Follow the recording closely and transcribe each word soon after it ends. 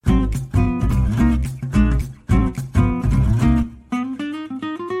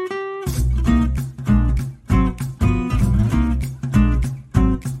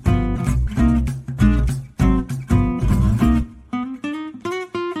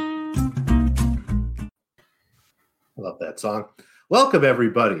Love that song. Welcome,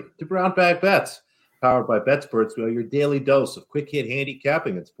 everybody, to Brown Bag Bets, powered by BetSports, where your daily dose of quick hit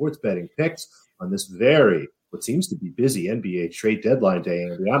handicapping and sports betting picks on this what seems to be busy NBA trade deadline day.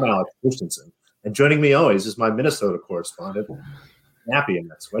 Andy, I'm Alex Christensen, and joining me always is my Minnesota correspondent, Nappy, in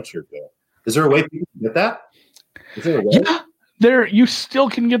that sweatshirt there. Is there a way people can get that? Is there a way? Yeah, you still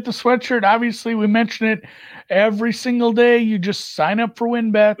can get the sweatshirt. Obviously, we mention it every single day. You just sign up for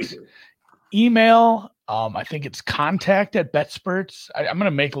WinBet, email. I think it's contact@BetSperts. I'm going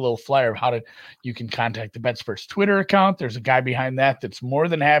to make a little flyer of you can contact the BetSperts Twitter account. There's a guy behind that's more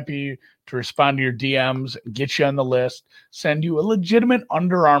than happy to respond to your DMs, get you on the list, send you a legitimate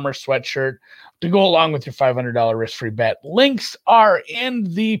Under Armour sweatshirt to go along with your $500 risk-free bet. Links are in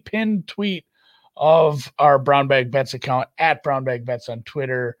the pinned tweet of our Brown Bag Bets account @BrownBagBets on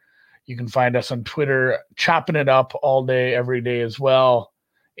Twitter. You can find us on Twitter, chopping it up all day, every day as well.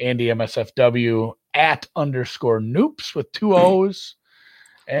 Andy MSFW @_Noops with 2 O's.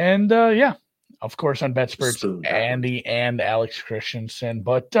 And of course on BetSperts, Andy and Alex Christensen.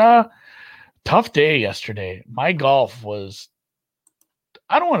 But tough day yesterday. My golf was,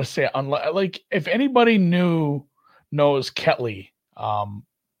 I don't want to say if anybody knows Ketley,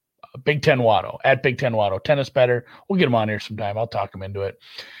 Big Ten Watto, @Big Ten Watto, tennis better. We'll get him on here sometime. I'll talk him into it.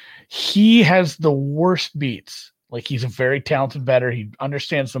 He has the worst beats. He's a very talented bettor. He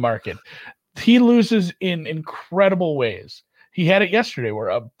understands the market. He loses in incredible ways. He had it yesterday where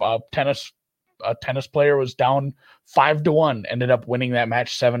a tennis player was down 5-1, ended up winning that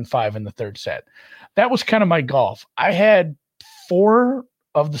match 7-5 in the third set. That was kind of my golf. I had 4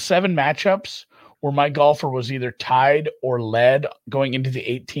 of the 7 matchups where my golfer was either tied or led going into the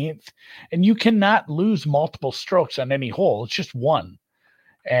 18th. And you cannot lose multiple strokes on any hole. It's just one.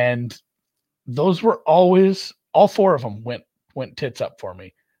 And those were always, all 4 of them went tits up for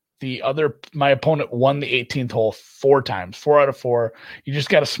me. My opponent won the 18th hole 4 times, 4 out of 4. You just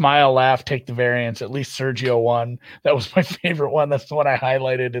got to smile, laugh, take the variance. At least Sergio won. That was my favorite one. That's the one I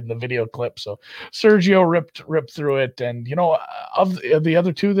highlighted in the video clip. So Sergio ripped through it. And, of the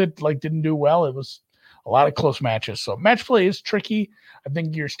other 2 that didn't do well, it was a lot of close matches. So match play is tricky. I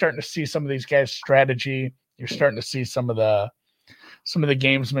think you're starting to see some of these guys' strategy. You're starting to see some of the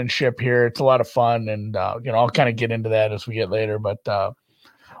gamesmanship here. It's a lot of fun. And, I'll kind of get into that as we get later. But,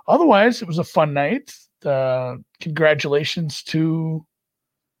 otherwise, it was a fun night. Congratulations to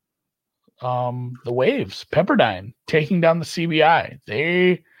the Waves, Pepperdine, taking down the CBI.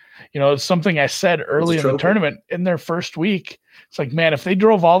 They, it's something I said early in the tournament in their first week. It's like, man, if they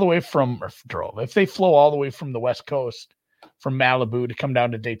flow all the way from the West Coast, from Malibu to come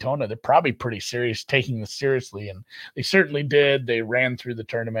down to Daytona, they're probably pretty serious, taking this seriously. And they certainly did. They ran through the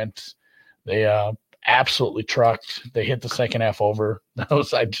tournament. They, absolutely trucked. They hit the second half over.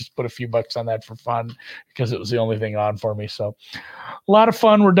 I just put a few bucks on that for fun because it was the only thing on for me. So a lot of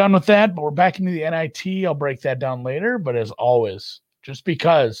fun. We're done with that, but we're back into the NIT. I'll break that down later. But as always, just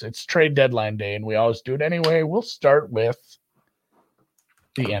because it's trade deadline day and we always do it anyway, we'll start with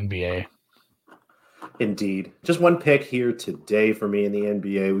the NBA. Indeed. Just one pick here today for me in the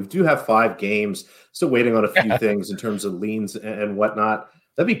NBA. We do have 5 games. Still waiting on a few things in terms of leans and whatnot.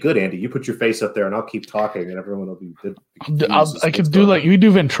 That'd be good, Andy. You put your face up there, and I'll keep talking, and everyone will be good. I could do you do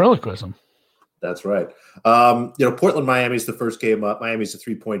ventriloquism. That's right. Portland, Miami's the first game up. Miami's a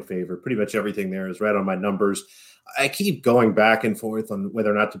 3-point favorite. Pretty much everything there is right on my numbers. I keep going back and forth on whether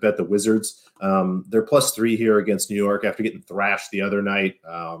or not to bet the Wizards. They're +3 here against New York after getting thrashed the other night.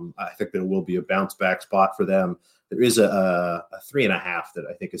 I think there will be a bounce back spot for them. There is a 3.5 that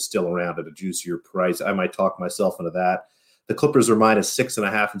I think is still around at a juicier price. I might talk myself into that. The Clippers are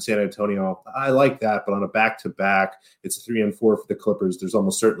 -6.5 in San Antonio. I like that, but on a back-to-back, it's a 3 and 4 for the Clippers. There's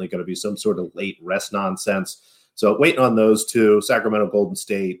almost certainly going to be some sort of late rest nonsense. So waiting on those 2. Sacramento, Golden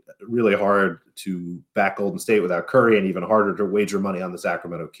State, really hard to back Golden State without Curry, and even harder to wager money on the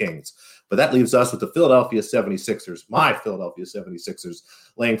Sacramento Kings. But that leaves us with the Philadelphia 76ers, my Philadelphia 76ers,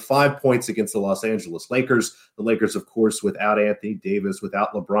 laying 5 points against the Los Angeles Lakers. The Lakers, of course, without Anthony Davis,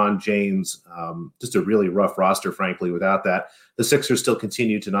 without LeBron James, just a really rough roster, frankly, without that. The Sixers still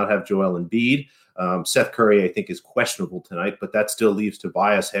continue to not have Joel Embiid. Seth Curry, I think, is questionable tonight, but that still leaves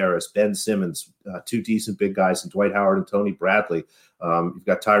Tobias Harris, Ben Simmons, 2 decent big guys, and Dwight Howard and Tony Bradley. You've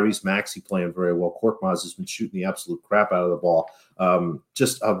got Tyrese Maxey playing very well. Korkmaz has been shooting the absolute crap out of the ball.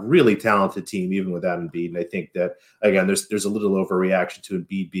 Just a really talented team, even without Embiid. And I think that, again, there's a little overreaction to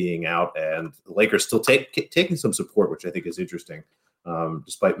Embiid being out, and the Lakers still taking some support, which I think is interesting.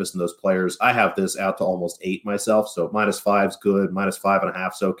 Despite missing those players. I have this out to almost 8 myself, so -5's good,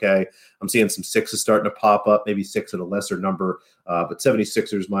 -5.5's okay. I'm seeing some 6s starting to pop up, maybe 6 at a lesser number, but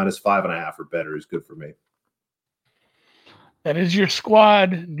 76ers -5.5 or better is good for me. That is your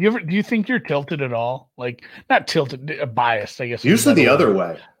squad. Do you think you're tilted at all? Like, not tilted, biased, I guess. Usually the other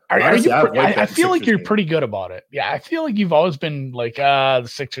way. Are you? I feel like you're pretty good about it. Yeah, I feel like you've always been like, the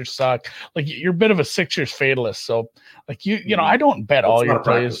Sixers suck. Like, you're a bit of a Sixers fatalist. So, like, you know, I don't bet all your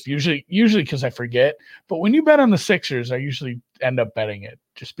plays usually because I forget. But when you bet on the Sixers, I usually end up betting it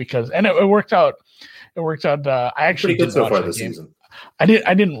just because, and it worked out. It worked out. I actually pretty good so far this season. I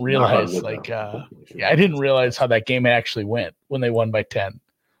didn't realize I didn't realize how that game actually went when they won by 10.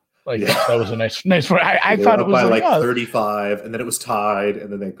 Like that was a nice one. I thought it was by like 35, and then it was tied,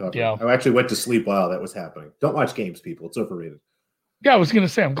 and then they covered. Yeah. I actually went to sleep while that was happening. Don't watch games, people. It's overrated. Yeah, I was gonna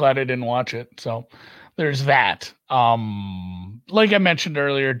say I'm glad I didn't watch it. So there's that. Like I mentioned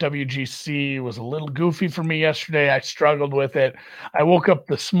earlier, WGC was a little goofy for me yesterday. I struggled with it. I woke up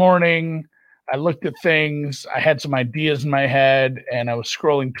this morning. I looked at things. I had some ideas in my head, and I was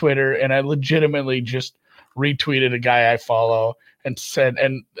scrolling Twitter, and I legitimately just retweeted a guy I follow and said,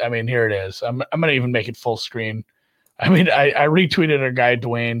 and I mean, here it is. I'm going to even make it full screen. I mean, I retweeted our guy,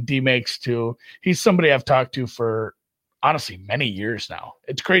 Dwayne D-Makes too. He's somebody I've talked to for honestly many years now.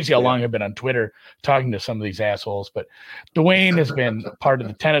 It's crazy how long I've been on Twitter talking to some of these assholes, but Dwayne has been part of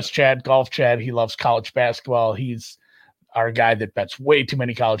the tennis chat, golf chat. He loves college basketball. He's our guy that bets way too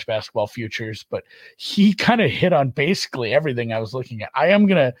many college basketball futures, but he kind of hit on basically everything I was looking at. I am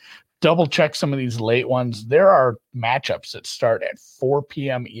going to double check some of these late ones. There are matchups that start at 4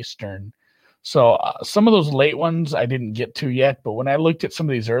 p.m. Eastern. So some of those late ones I didn't get to yet, but when I looked at some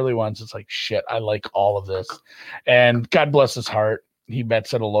of these early ones, it's like, shit, I like all of this. And God bless his heart. He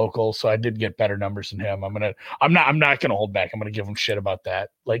bets at a local, so I did get better numbers than him. I'm not gonna hold back. I'm gonna give him shit about that.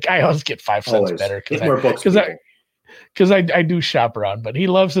 Like, I always get 5 cents better because I do shop around, but he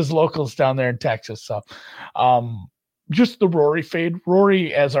loves his locals down there in Texas. So just the Rory fade.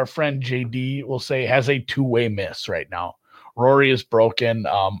 Rory, as our friend JD will say, has a two-way miss right now. Rory is broken.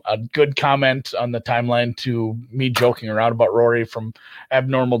 A good comment on the timeline to me joking around about Rory from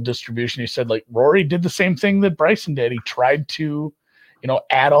Abnormal Distribution. He said, like, Rory did the same thing that Bryson did. He tried to,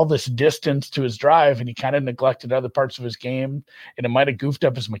 add all this distance to his drive, and he kind of neglected other parts of his game, and it might have goofed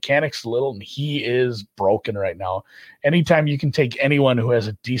up his mechanics a little, and he is broken right now. Anytime you can take anyone who has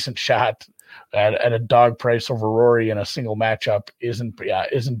a decent shot at a dog price over Rory in a single matchup isn't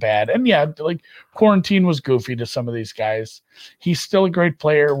bad. And like, quarantine was goofy to some of these guys. He's still a great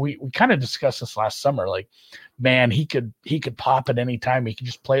player. We kind of discussed this last summer. Like, man, he could pop at any time. He could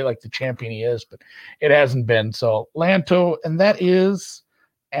just play like the champion he is, but it hasn't been. So Lanto, and that is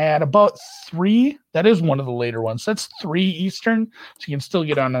at about 3. That is one of the later ones. That's 3 Eastern. So you can still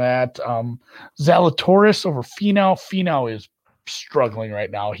get onto that. Zalatoris over Finau. Finau is struggling right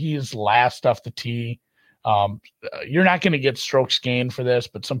now. He is last off the tee. You're not going to get strokes gained for this,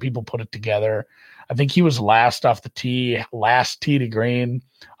 but some people put it together. I think he was last off the tee, last tee to green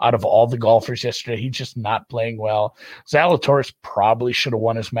out of all the golfers yesterday. He's just not playing well. Zalatoris probably should have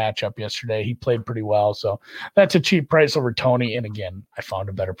won his matchup yesterday. He played pretty well, so that's a cheap price over Tony. And again, I found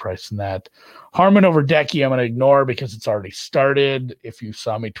a better price than that. Harman over Decky, I'm going to ignore because it's already started. If you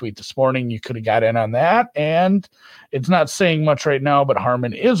saw me tweet this morning, you could have got in on that. And it's not saying much right now, but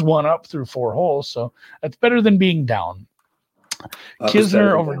Harman is 1 up through 4 holes, so that's better than being down.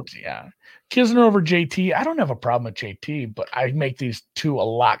 Kisner over JT. I don't have a problem with JT, but I make these two a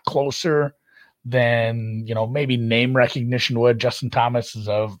lot closer than, maybe name recognition would. Justin Thomas is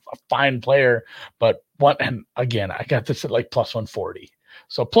a fine player, but and again, I got this at like plus 140.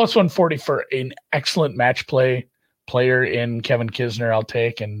 So plus 140 for an excellent match player in Kevin Kisner, I'll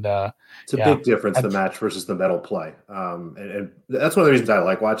take. And it's a big difference, the match versus the medal play. And that's one of the reasons I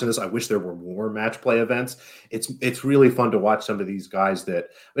like watching this. I wish there were more match play events. It's really fun to watch some of these guys a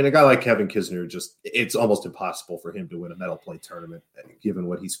guy like Kevin Kisner, it's almost impossible for him to win a medal play tournament given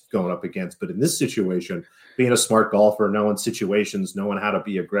what he's going up against. But in this situation, being a smart golfer, knowing situations, knowing how to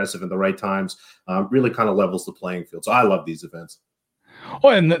be aggressive in the right times, really kind of levels the playing field. So I love these events. Oh,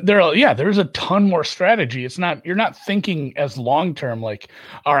 and there's a ton more strategy. You're not thinking as long-term, like,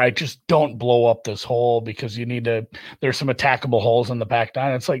 all right, just don't blow up this hole because there's some attackable holes in the back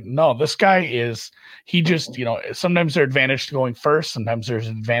nine. It's like, no, this guy sometimes there's advantage to going first. Sometimes there's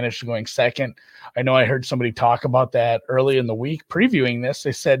advantage to going second. I know I heard somebody talk about that early in the week previewing this.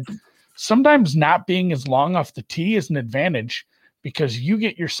 They said sometimes not being as long off the tee is an advantage, because you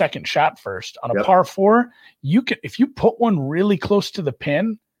get your second shot first on a par 4. If you put one really close to the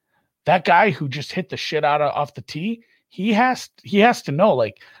pin, that guy who just hit the shit off the tee, he has to know,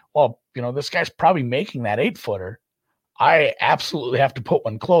 like, well, this guy's probably making that 8-footer. I absolutely have to put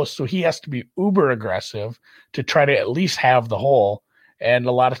one close. So he has to be uber aggressive to try to at least have the hole. and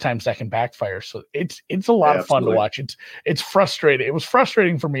a lot of times that can backfire. So it's a lot of fun to watch. It's frustrating. It was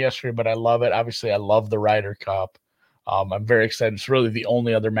frustrating for me yesterday, but I love it. Obviously, I love the Ryder Cup. I'm very excited. It's really the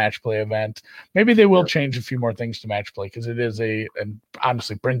only other match play event. Maybe they will change a few more things to match play because it is and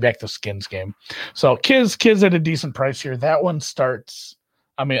honestly, bring back the skins game. So Kiz at a decent price here. That one starts.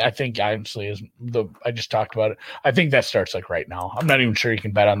 I mean, I think honestly I just talked about it. I think that starts like right now. I'm not even sure you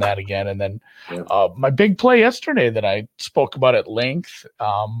can bet on that again. And then my big play yesterday that I spoke about at length,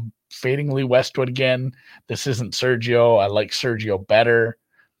 fading Lee Westwood again. This isn't Sergio. I like Sergio better.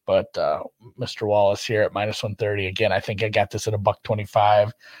 But Mr. Wallace here at -130. Again, I think I got this at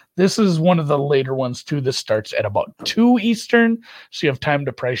 $1.25. This is one of the later ones, too. This starts at about 2 Eastern, so you have time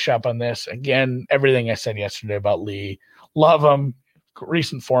to price shop on this. Again, everything I said yesterday about Lee. Love him.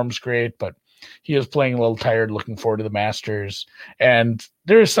 Recent form's great, but he is playing a little tired, looking forward to the Masters. And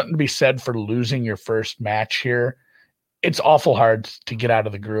there is something to be said for losing your first match here. It's awful hard to get out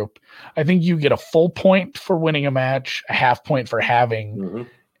of the group. I think you get a full point for winning a match, a half point for having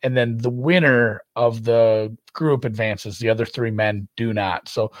and then the winner of the group advances. The other 3 men do not.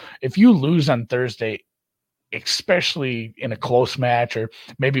 So if you lose on Thursday, especially in a close match or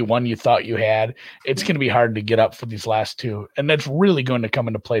maybe one you thought you had, it's going to be hard to get up for these last 2. And that's really going to come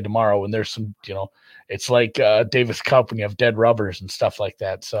into play tomorrow when there's some, it's like Davis Cup when you have dead rubbers and stuff like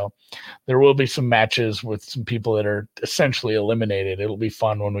that. So there will be some matches with some people that are essentially eliminated. It'll be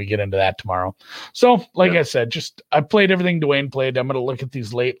fun when we get into that tomorrow. So like I said, I played everything Dwayne played. I'm going to look at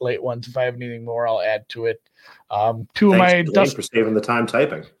these late ones. If I have anything more, I'll add to it. Thanks, Dwayne, for saving the time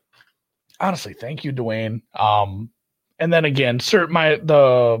typing. Honestly, thank you, Dwayne. And then again,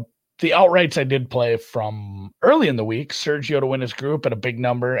 the outrights I did play from early in the week, Sergio to win his group at a big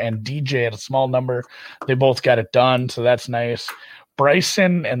number and DJ at a small number. They both got it done, so that's nice.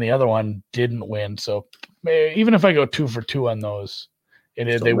 Bryson and the other one didn't win, so even if I go 2 for 2 on those,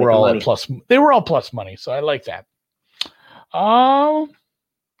 they were all plus. They were all plus money, so I like that.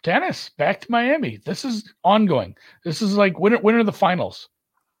 Tennis back to Miami. This is ongoing. This is like when are the finals?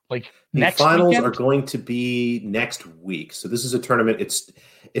 Like the finals are going to be next week. So this is a tournament.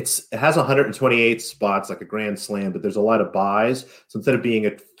 It has 128 spots, like a Grand Slam, but there's a lot of buys. So instead of being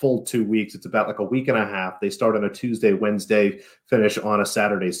a full 2 weeks, it's about like a week and a half. They start on a Tuesday, Wednesday, finish on a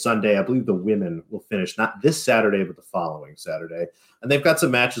Saturday, Sunday. I believe the women will finish not this Saturday, but the following Saturday. And they've got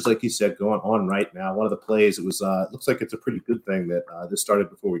some matches, like you said, going on right now. One of the plays, it was looks like it's a pretty good thing that this started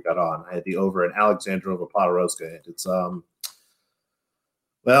before we got on. I had the over in Alexandrova Podoroska, and it's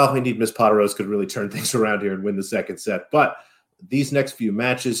well, we need Miss Podoroska could really turn things around here and win the second set. But these next few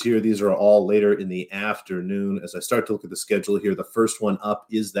matches here, these are all later in the afternoon. As I start to look at the schedule here, the first one up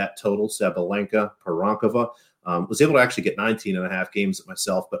is that total, Sabalenka, Pirankova. Was able to actually get 19.5 games at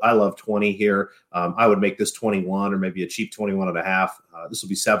myself, but I love 20 here. I would make this 21 or maybe a cheap 21.5. This will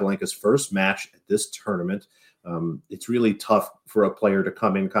be Sabalenka's first match at this tournament. It's really tough for a player to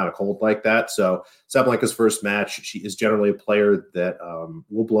come in kind of cold like that. So Sabalenka's first match, she is generally a player that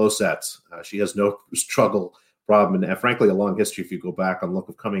will blow sets. She has no problem. And frankly, a long history, if you go back and look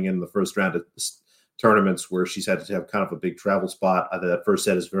of coming in the first round of tournaments where she's had to have kind of a big travel spot. Either that first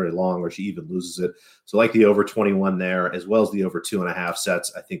set is very long or she even loses it. So like the over 21 there, as well as the over 2.5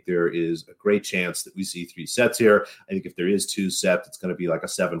 sets, I think there is a great chance that we see 3 sets here. I think if there is 2 sets, it's going to be like a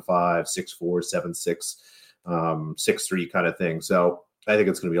 7-5, 6-4, 7-6, 6-3 kind of thing. So I think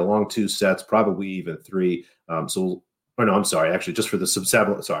it's going to be a long 2 sets, probably even 3. Actually, just for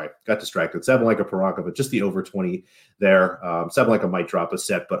the got distracted. Sabalenka, Pirankova, just the over 20 there. Sabalenka might drop a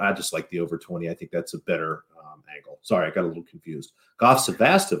set, but I just like the over 20. I think that's a better angle. Sorry, I got a little confused. Gauff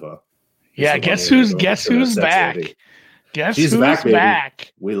Sevastova. Yeah, guess who's back? Guess She's who's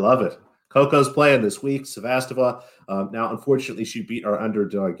back? We love it. Coco's playing this week. Sevastova. Now, unfortunately, she beat our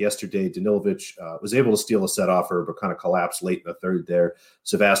underdog yesterday. Danilovic was able to steal a set off her, but kind of collapsed late in the third there.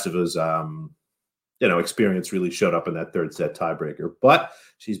 Sevastova's experience really showed up in that third set tiebreaker. But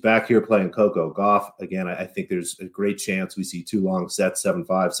she's back here playing Coco Gauff. Again, I think there's a great chance we see 2 long sets, 7-5,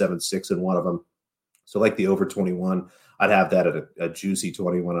 7-6 in one of them. So like the over 21, I'd have that at a juicy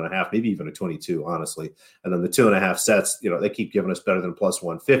 21.5, maybe even a 22, honestly. And then the 2.5 sets, they keep giving us better than plus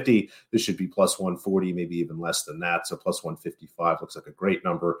 150. This should be plus 140, maybe even less than that. So plus 155 looks like a great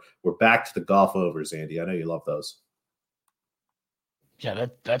number. We're back to the golf overs, Andy. I know you love those. Yeah,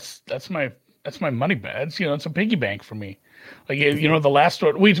 that's my money bet. It's a piggy bank for me. Like, the last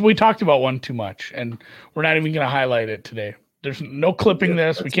one, we talked about one too much, and we're not even going to highlight it today. There's no clipping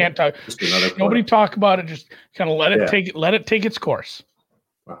this. We can't talk. Nobody talk about it. Just kind of let it take its course.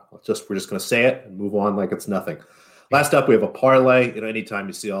 Well, we're just going to say it and move on like it's nothing. Last up, we have a parlay. Anytime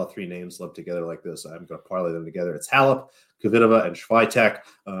you see all three names lumped together like this, I'm going to parlay them together. It's Halep, Kvitova, and Swiatek.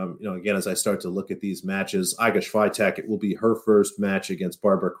 Again, as I start to look at these matches, Iga Swiatek, it will be her first match against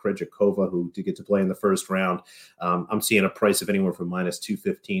Barbara Krejcikova, who did get to play in the first round. I'm seeing a price of anywhere from minus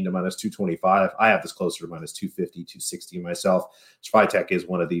 215 to minus 225. I have this closer to minus 250, 260 myself. Swiatek is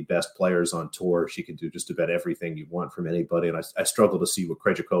one of the best players on tour. She can do just about everything you want from anybody, and I struggle to see what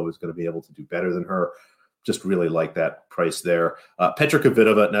Krejcikova is going to be able to do better than her. Just really like that price there. Petra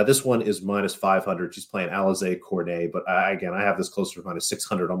Kvitova. Now, this one is minus 500. She's playing Alizé Cornet, but I have this closer to minus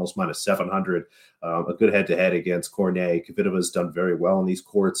 600, almost minus 700. A good head-to-head against Cornet. Kvitova has done very well in these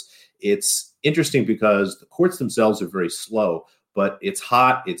courts. It's interesting because the courts themselves are very slow, but it's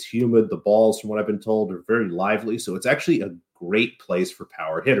hot, it's humid. The balls, from what I've been told, are very lively. So it's actually a great place for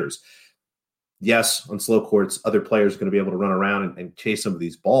power hitters. Yes, on slow courts, other players are going to be able to run around and chase some of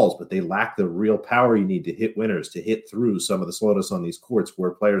these balls, but they lack the real power you need to hit winners, to hit through some of the slowness on these courts, where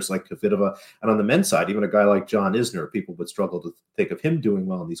players like Kvitova, and on the men's side, even a guy like John Isner, people would struggle to think of him doing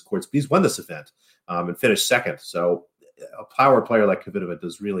well in these courts, but he's won this event and finished second. So a power player like Kvitova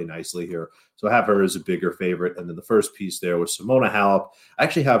does really nicely here. So I have her as a bigger favorite. And then the first piece there was Simona Halep. I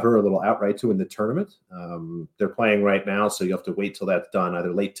actually have her a little outright to win the tournament. They're playing right now, so you have to wait till that's done,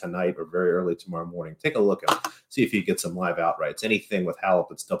 either late tonight or very early tomorrow morning. Take a look at it, see if you get some live outrights. Anything with Halep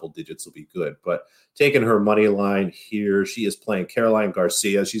that's double digits will be good. But taking her money line here, she is playing Caroline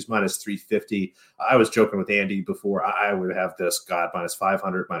Garcia. She's minus 350. I was joking with Andy before. I would have this, minus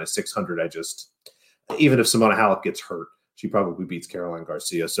 500, minus 600. Even if Simona Halep gets hurt, she probably beats Caroline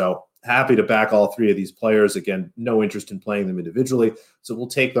Garcia. So happy to back all three of these players. Again, no interest in playing them individually. So we'll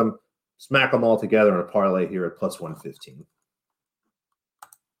take them, smack them all together in a parlay here at plus 115.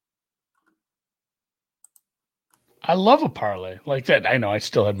 I love a parlay like that. I know I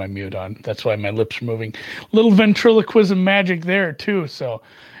still had my mute on. That's why my lips are moving. Little ventriloquism magic there too. So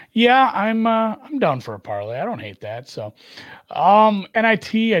yeah, I'm down for a parlay. I don't hate that. So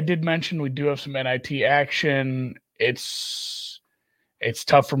NIT, I did mention we do have some NIT action. It's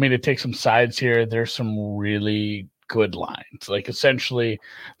tough for me to take some sides here. There's some really good lines. Like, essentially,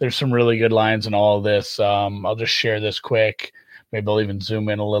 there's some really good lines in all of this. I'll just share this quick. Maybe I'll even zoom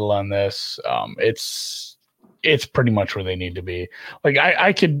in a little on this. It's pretty much where they need to be. Like,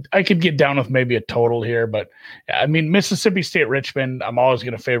 I could get down with maybe a total here, but I mean, Mississippi State Richmond, I'm always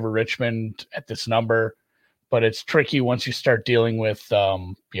going to favor Richmond at this number, but it's tricky once you start dealing with,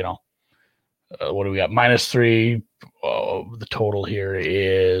 what do we got? -3. The total here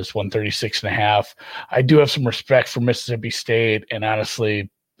is 136.5. I do have some respect for Mississippi State, and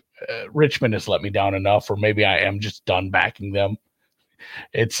honestly, Richmond has let me down enough, or maybe I am just done backing them.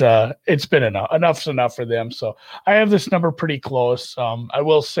 It's been enough. Enough's enough for them. So I have this number pretty close. I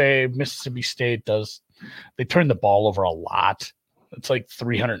will say Mississippi State they turn the ball over a lot. It's like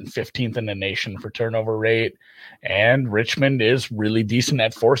 315th in the nation for turnover rate. And Richmond is really decent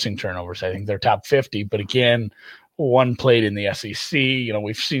at forcing turnovers. I think they're top 50. But again, one played in the SEC.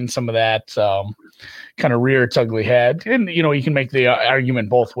 We've seen some of that kind of rear its ugly head. And, you can make the argument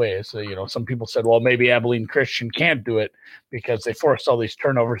both ways. Some people said, well, maybe Abilene Christian can't do it because they forced all these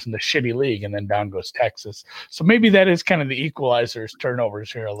turnovers in the shitty league, and then down goes Texas. So maybe that is kind of the equalizers,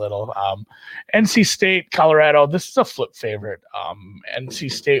 turnovers here a little. NC State, Colorado, this is a flip favorite.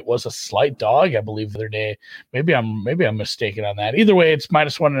 NC State was a slight dog, I believe, the other day. Maybe I'm mistaken on that. Either way, it's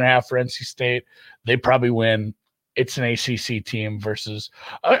 -1.5 for NC State. They probably win. It's an ACC team versus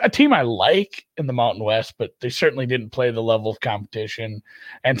a team I like in the Mountain West, but they certainly didn't play the level of competition.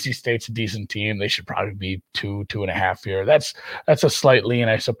 NC State's a decent team. They should probably be 2.5 here. That's a slight lean,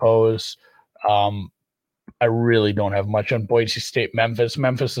 I suppose. I really don't have much on Boise State. Memphis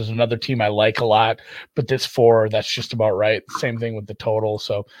is another team I like a lot, but this 4, that's just about right. Same thing with the total.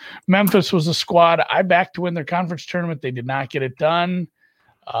 So Memphis was a squad I backed to win their conference tournament. They did not get it done.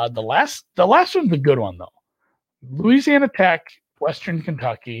 The last one's a good one, though. Louisiana Tech, Western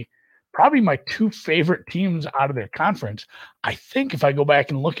Kentucky, probably my 2 favorite teams out of their conference. I think if I go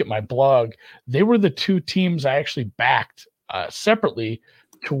back and look at my blog, they were the 2 teams I actually backed separately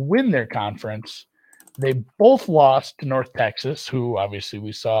to win their conference. They both lost to North Texas, who obviously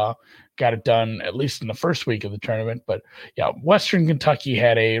we saw got it done at least in the first week of the tournament. But yeah, Western Kentucky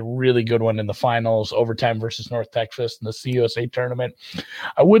had a really good one in the finals, overtime versus North Texas in the CUSA tournament.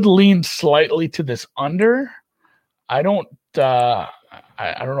 I would lean slightly to this under. I don't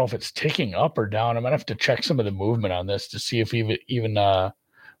know if it's ticking up or down. I might have to check some of the movement on this to see if even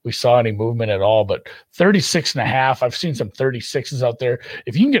we saw any movement at all. But 36.5, I've seen some 36s out there.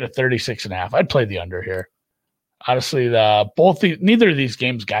 If you can get a 36.5, I'd play the under here. Honestly, neither of these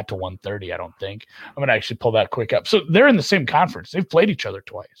games got to 130. I don't think. I'm gonna actually pull that quick up. So they're in the same conference. They've played each other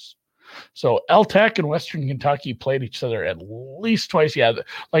twice. So Tech and Western Kentucky played each other at least twice. Yeah,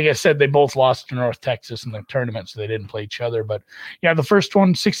 like I said, they both lost to North Texas in the tournament, so they didn't play each other. But yeah, the first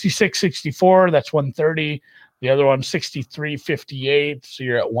one 66-64. That's 130. The other one 63-58. So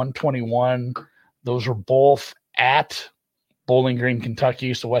you're at 121. Those were both at Bowling Green,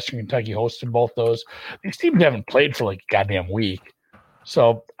 Kentucky. So Western Kentucky hosted both those. These teams haven't played for like a goddamn week.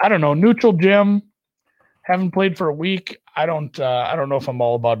 So I don't know. Neutral gym, haven't played for a week. I don't know if I'm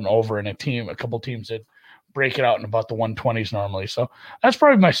all about an over in a couple teams that break it out in about the 120s normally. So that's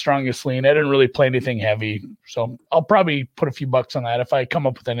probably my strongest lean. I didn't really play anything heavy. So I'll probably put a few bucks on that. If I come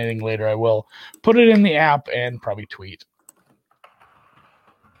up with anything later, I will put it in the app and probably tweet.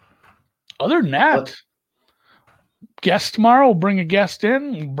 Other than that, guest tomorrow. We'll bring a guest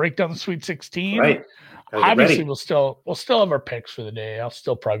in and break down the Sweet 16. Right. Obviously, we'll still have our picks for the day. I'll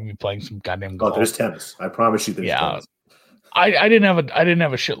still probably be playing some goddamn golf. Oh, there's tennis. I promise you, there's tennis. I didn't have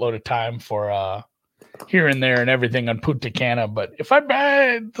a shitload of time for here and there and everything on Punta Cana, but if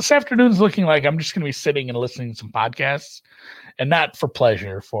this afternoon's looking like I'm just going to be sitting and listening to some podcasts, and not for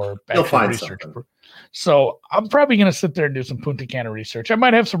pleasure, for actual research. Something. So I'm probably going to sit there and do some Punta Cana research. I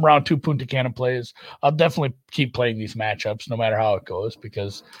might have some round 2 Punta Cana plays. I'll definitely keep playing these matchups no matter how it goes,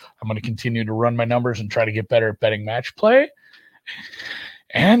 because I'm going to continue to run my numbers and try to get better at betting match play.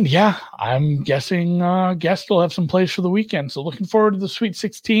 And yeah, I'm guessing Guest will have some plays for the weekend. So looking forward to the Sweet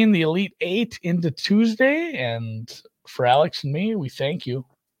 16, the Elite 8 into Tuesday. And for Alex and me, we thank you.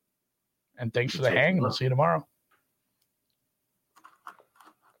 And thanks for the hang. We'll see you tomorrow.